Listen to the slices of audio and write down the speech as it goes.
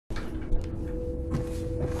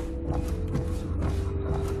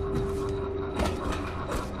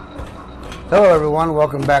Hello everyone,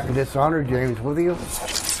 welcome back to Dishonored. James with you.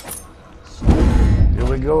 Here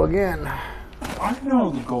we go again. I know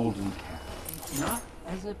the Golden Cat. Not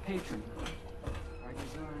as a patron. Our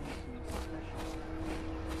design is special.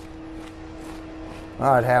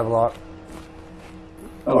 Alright, Havelock.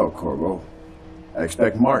 Hello, Corvo. I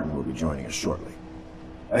expect Martin will be joining us shortly.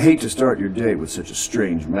 I hate to start your day with such a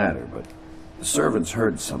strange matter, but the servants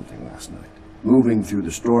heard something last night, moving through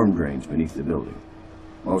the storm drains beneath the building.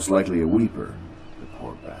 Most likely a weeper, the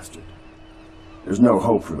poor bastard. There's no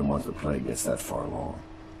hope for them once the plague gets that far along.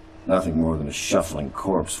 Nothing more than a shuffling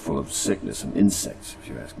corpse full of sickness and insects, if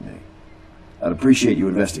you ask me. I'd appreciate you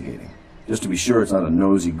investigating, just to be sure it's not a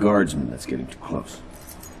nosy guardsman that's getting too close.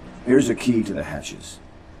 Here's a key to the hatches.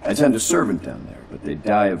 I sent a servant down there, but they'd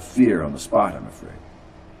die of fear on the spot, I'm afraid.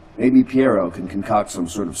 Maybe Piero can concoct some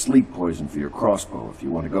sort of sleep poison for your crossbow if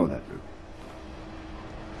you want to go that route.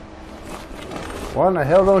 Why in the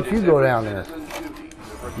hell don't you go down there?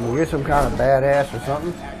 You're some kind of badass or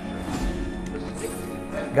something?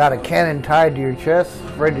 Got a cannon tied to your chest,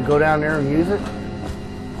 afraid to go down there and use it?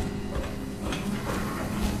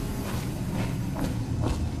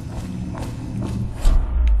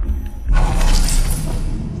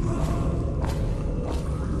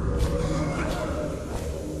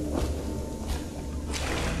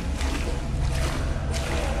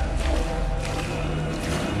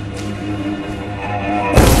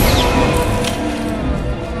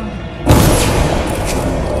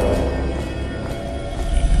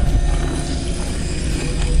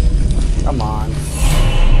 Come on.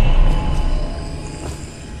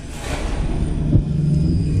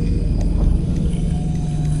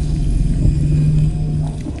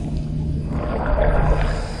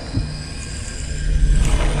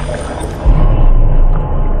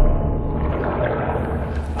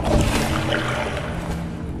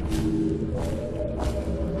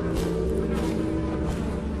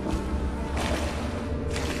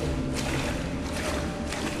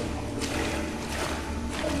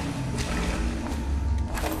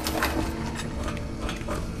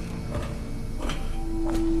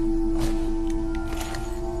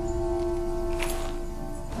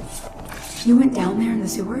 You went down there in the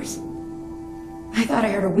sewers? I thought I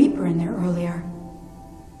heard a weeper in there earlier.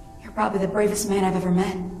 You're probably the bravest man I've ever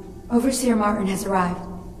met. Overseer Martin has arrived.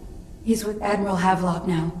 He's with Admiral Havelock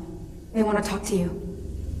now. They want to talk to you.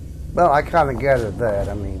 Well, I kind of gathered that.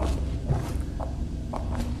 I mean...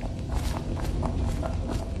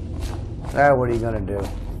 what are you going to do?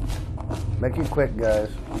 Make it quick, guys.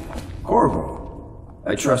 Corvo,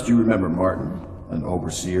 I trust you remember Martin, an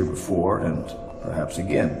overseer before, and perhaps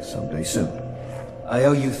again someday soon. I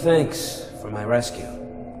owe you thanks for my rescue.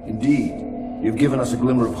 Indeed, you've given us a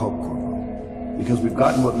glimmer of hope, Corvo, because we've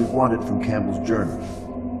gotten what we've wanted from Campbell's journal.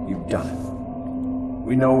 You've done it.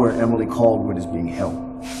 We know where Emily Caldwell is being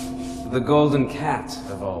held. The Golden Cat,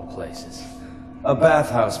 of all places. A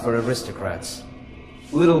bathhouse for aristocrats.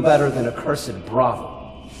 Little better than a cursed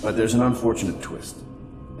brothel. But there's an unfortunate twist.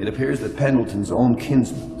 It appears that Pendleton's own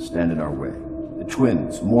kinsmen stand in our way. The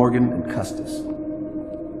twins, Morgan and Custis.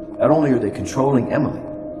 Not only are they controlling Emily,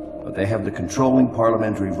 but they have the controlling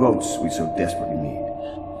parliamentary votes we so desperately need.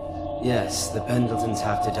 Yes, the Pendletons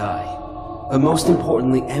have to die. But most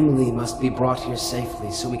importantly, Emily must be brought here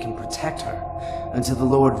safely so we can protect her until the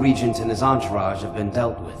Lord Regent and his entourage have been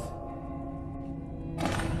dealt with.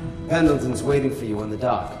 Pendleton's waiting for you on the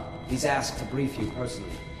dock. He's asked to brief you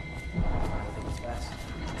personally. I think it's best.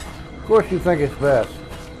 Of course you think it's best.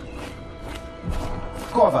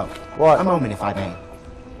 Corvo. What? A moment, if I may.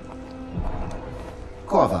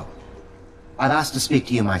 Corvo, I've asked to speak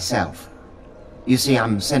to you myself. You see,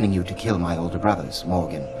 I'm sending you to kill my older brothers,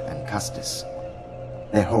 Morgan and Custis.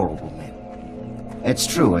 They're horrible men. It's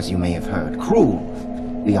true, as you may have heard. Cruel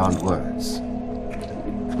beyond words.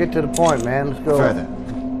 Let's get to the point, man. Let's go. Further,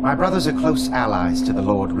 my brothers are close allies to the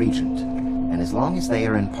Lord Regent, and as long as they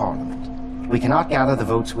are in Parliament, we cannot gather the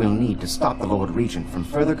votes we'll need to stop the Lord Regent from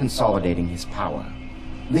further consolidating his power.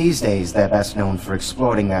 These days, they're best known for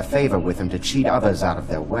exploiting their favor with him to cheat others out of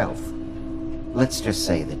their wealth. Let's just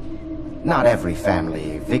say that not every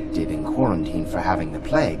family evicted and quarantined for having the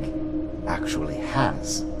plague actually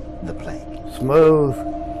has the plague. Smooth.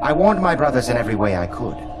 I warned my brothers in every way I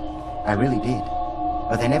could. I really did.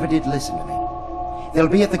 But they never did listen to me. They'll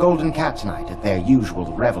be at the Golden Cat tonight at their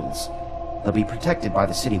usual revels. They'll be protected by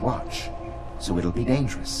the City Watch, so it'll be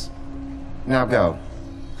dangerous. Now go.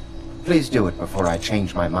 Please do it before I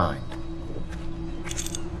change my mind.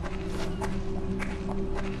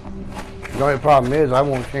 The only problem is I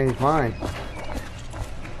won't change mine.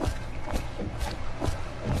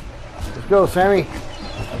 Let's go, Sammy.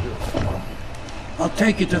 I'll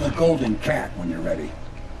take you to the Golden Cat when you're ready.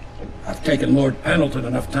 I've taken Lord Pendleton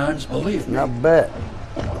enough times, believe me. I bet.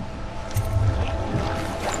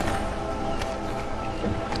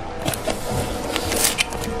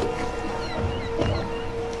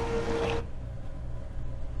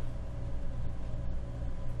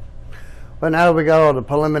 But now we got all the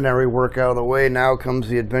preliminary work out of the way, now comes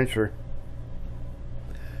the adventure.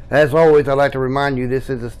 As always, I'd like to remind you this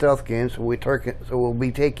is a stealth game, so we'll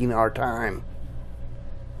be taking our time.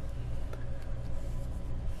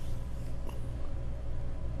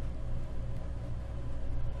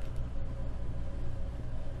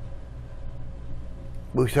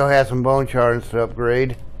 We still have some bone shards to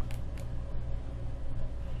upgrade.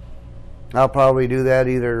 I'll probably do that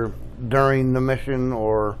either during the mission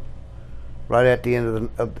or right at the end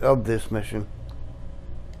of this mission.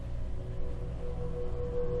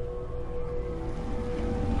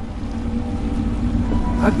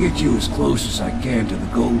 I'll get you as close as I can to the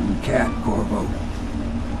Golden Cat, Corvo.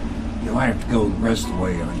 You'll have to go the rest of the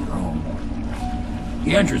way on your own.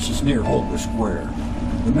 The entrance is near Holger Square.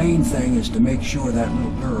 The main thing is to make sure that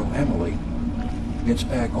little girl, Emily, gets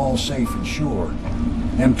back all safe and sure.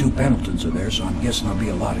 Them two Pendletons are there, so I'm guessing there'll be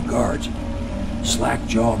a lot of guards.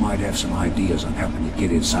 Slackjaw might have some ideas on helping you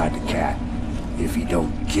get inside the cat, if he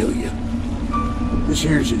don't kill you. This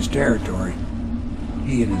here's his territory.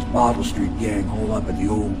 He and his Bottle Street gang hole up at the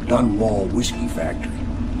old Dunwall whiskey factory.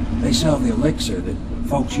 They sell the elixir that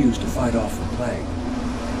folks use to fight off the plague.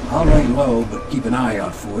 I'll lay low, but keep an eye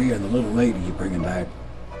out for you and the little lady you're bringing back.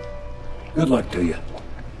 Good luck to you.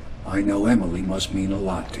 I know Emily must mean a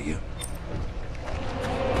lot to you.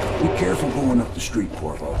 Be careful going up the street,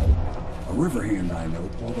 Corvo. A river hand I know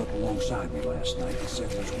pulled up alongside me last night and said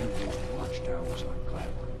there's one of those watchtowers on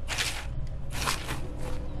Clavering.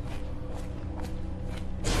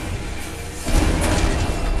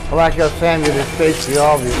 I like how Samuel just states the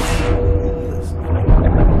obvious.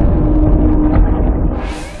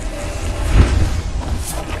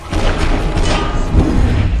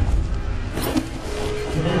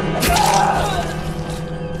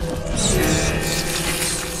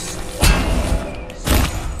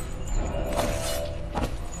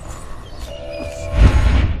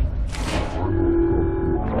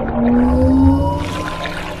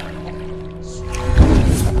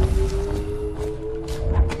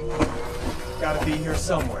 Gotta be here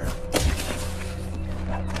somewhere.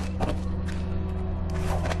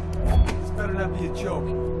 This better not be a joke.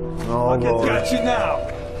 Oh, I'll Lord. got you now.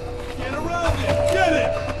 Get around it. Get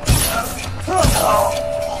it.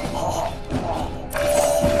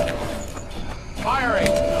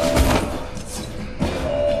 Firing.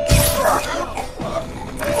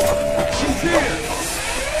 She's here.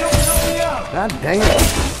 Someone help me out. God dang it.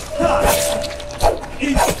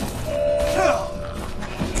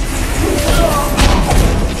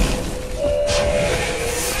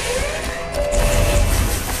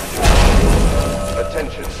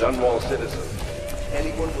 Attention, Dunwall citizens.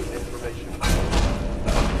 Anyone with information?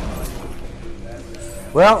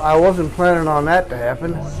 Well, I wasn't planning on that to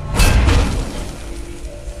happen.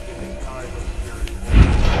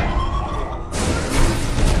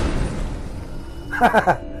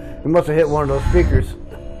 He must have hit one of those speakers.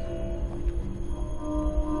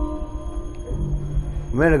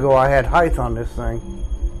 A minute ago I had height on this thing.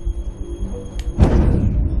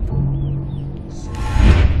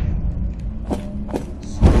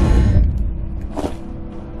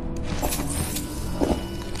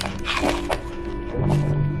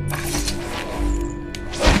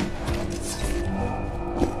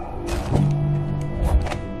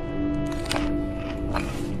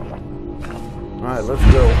 Alright, let's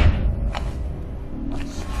go.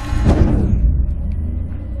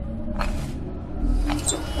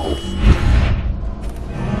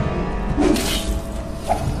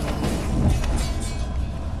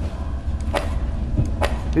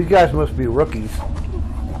 These guys must be rookies.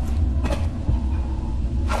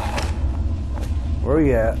 Where are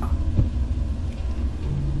you at?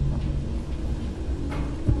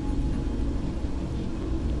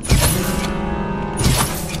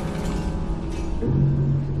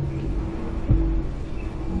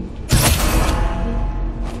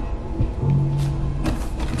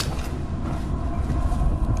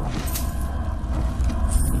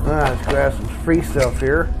 Let's grab some free stuff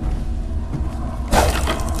here.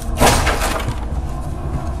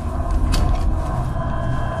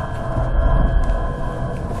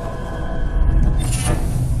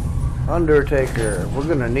 Undertaker, we're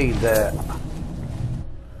gonna need that.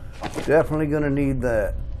 Definitely gonna need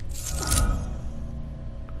that.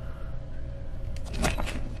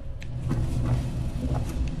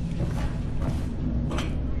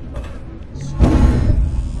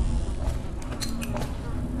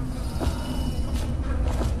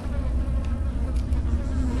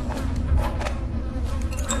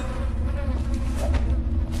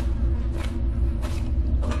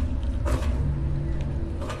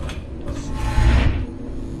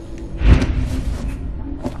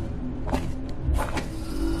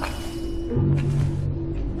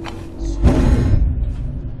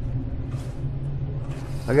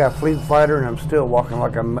 I got Fleet Fighter and I'm still walking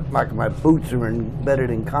like my boots are embedded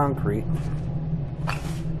in concrete.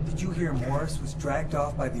 Did you hear Morris was dragged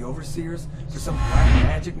off by the overseers for some black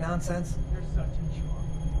magic nonsense? You're such a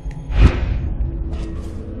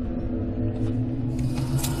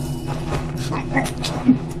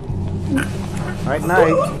Night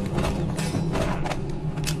night.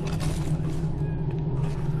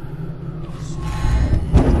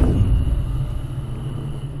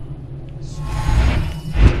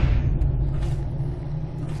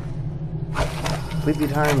 Sleepy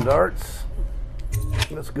time darts.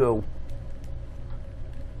 Let's go.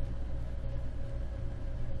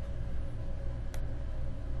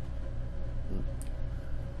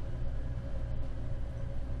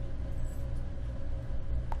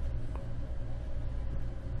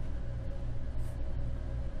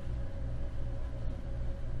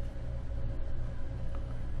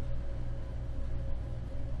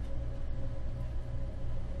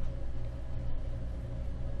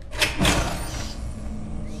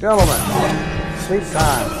 Gentlemen, sleep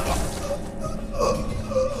time.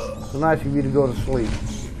 It's nice of you to go to sleep.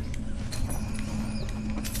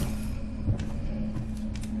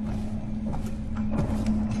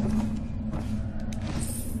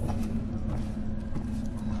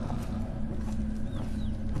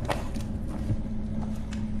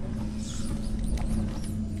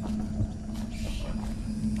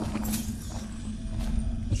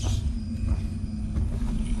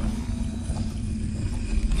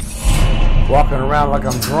 Walking around like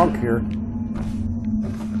I'm drunk here.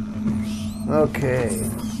 Okay.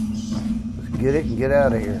 Let's get it and get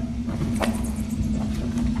out of here.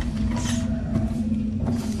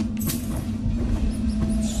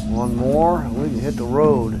 One more, and we can hit the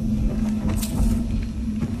road.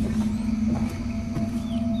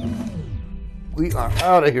 We are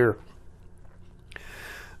out of here.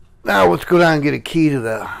 Now let's go down and get a key to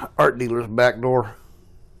the art dealer's back door.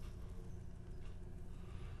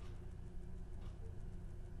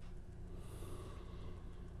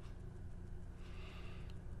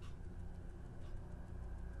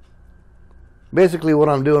 Basically, what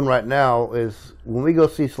I'm doing right now is when we go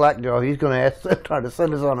see Slackjaw, he's going to try to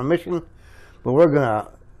send us on a mission, but we're going to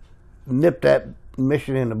nip that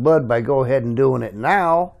mission in the bud by go ahead and doing it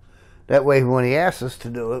now. That way, when he asks us to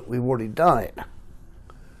do it, we've already done it.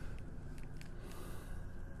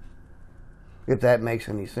 If that makes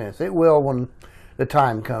any sense. It will when the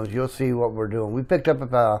time comes. You'll see what we're doing. We picked up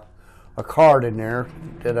a card in there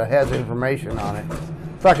that has information on it.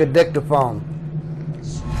 It's like a dictaphone.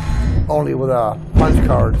 Only with punch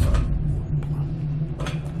cards.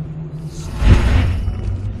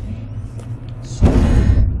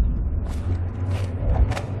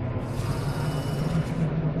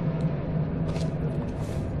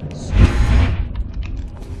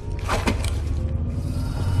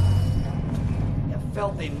 You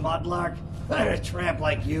filthy mudlark. Let a tramp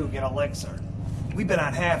like you get elixir. We've been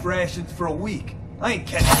on half rations for a week. I ain't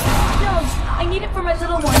catching. No, I need it for my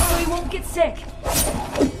little one so he won't get sick.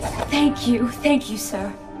 Thank you,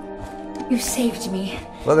 sir. You saved me.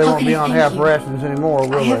 Well, they won't be on half rations anymore, will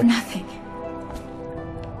they? I have nothing.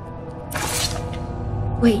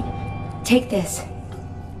 Wait, take this.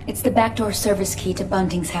 It's the backdoor service key to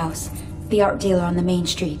Bunting's house, the art dealer on the main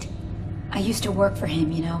street. I used to work for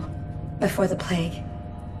him, you know, before the plague.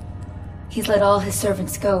 He's let all his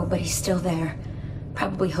servants go, but he's still there.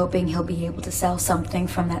 Probably hoping he'll be able to sell something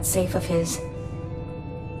from that safe of his.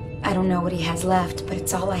 I don't know what he has left, but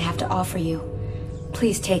it's all I have to offer you.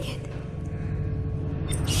 Please take it.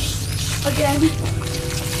 Again.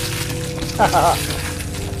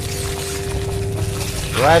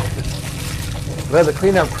 Right. Glad the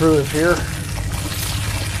cleanup crew is here.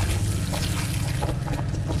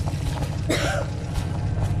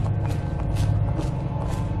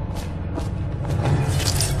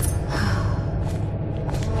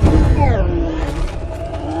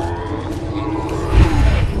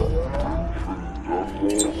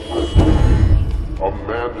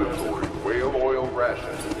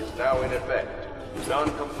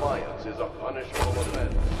 Non-compliance is a punishable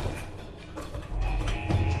offense.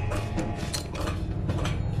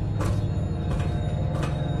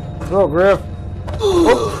 Hello, Griff.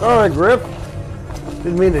 Oh, sorry, Griff.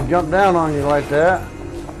 Didn't mean to jump down on you like that.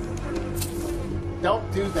 Don't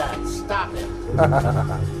do that. Stop it.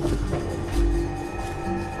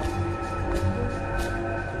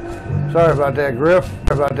 Sorry about that, Griff.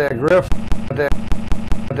 Sorry about that, Griff.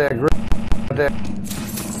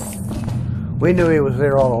 We knew he was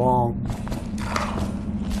there all along.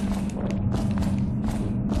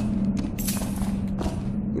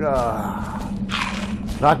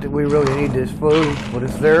 Not that we really need this food, but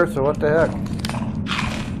it's there, so what the heck.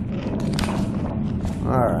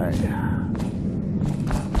 Alright.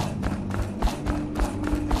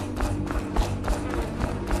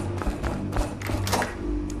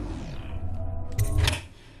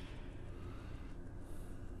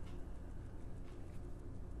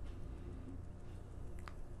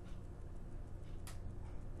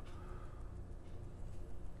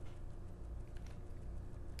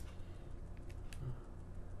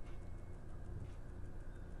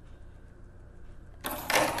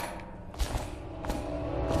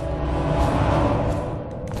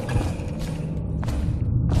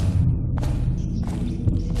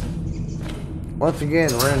 Once again,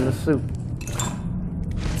 we're in the soup.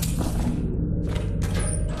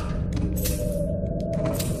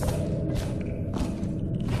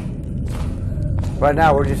 Right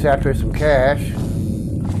now, we're just after some cash.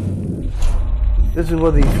 This is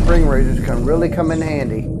where these spring raisers can really come in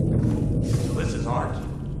handy. So this is art.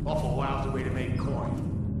 Awful wild way to make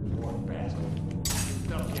coin. Poor bastard.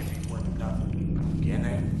 Stuff can't be worth nothing. Can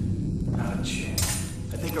they? Not a chance.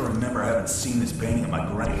 I think I remember having seen this painting at my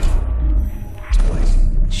grandma's place.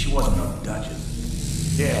 She wasn't no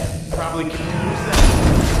duchess. Yeah, probably can use that.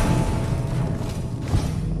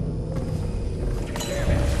 Damn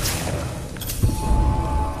it.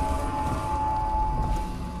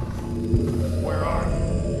 Where are you?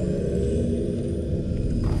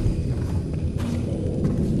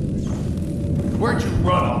 Where'd you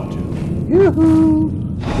run off to?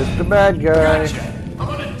 Yoo-hoo! Just the bad guy. Gotcha! I'm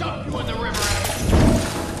gonna dump you in the river.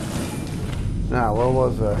 Now, where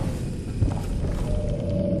was that?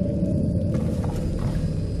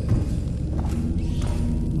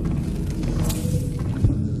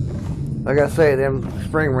 Like I say, them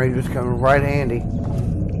spring raisers come right handy.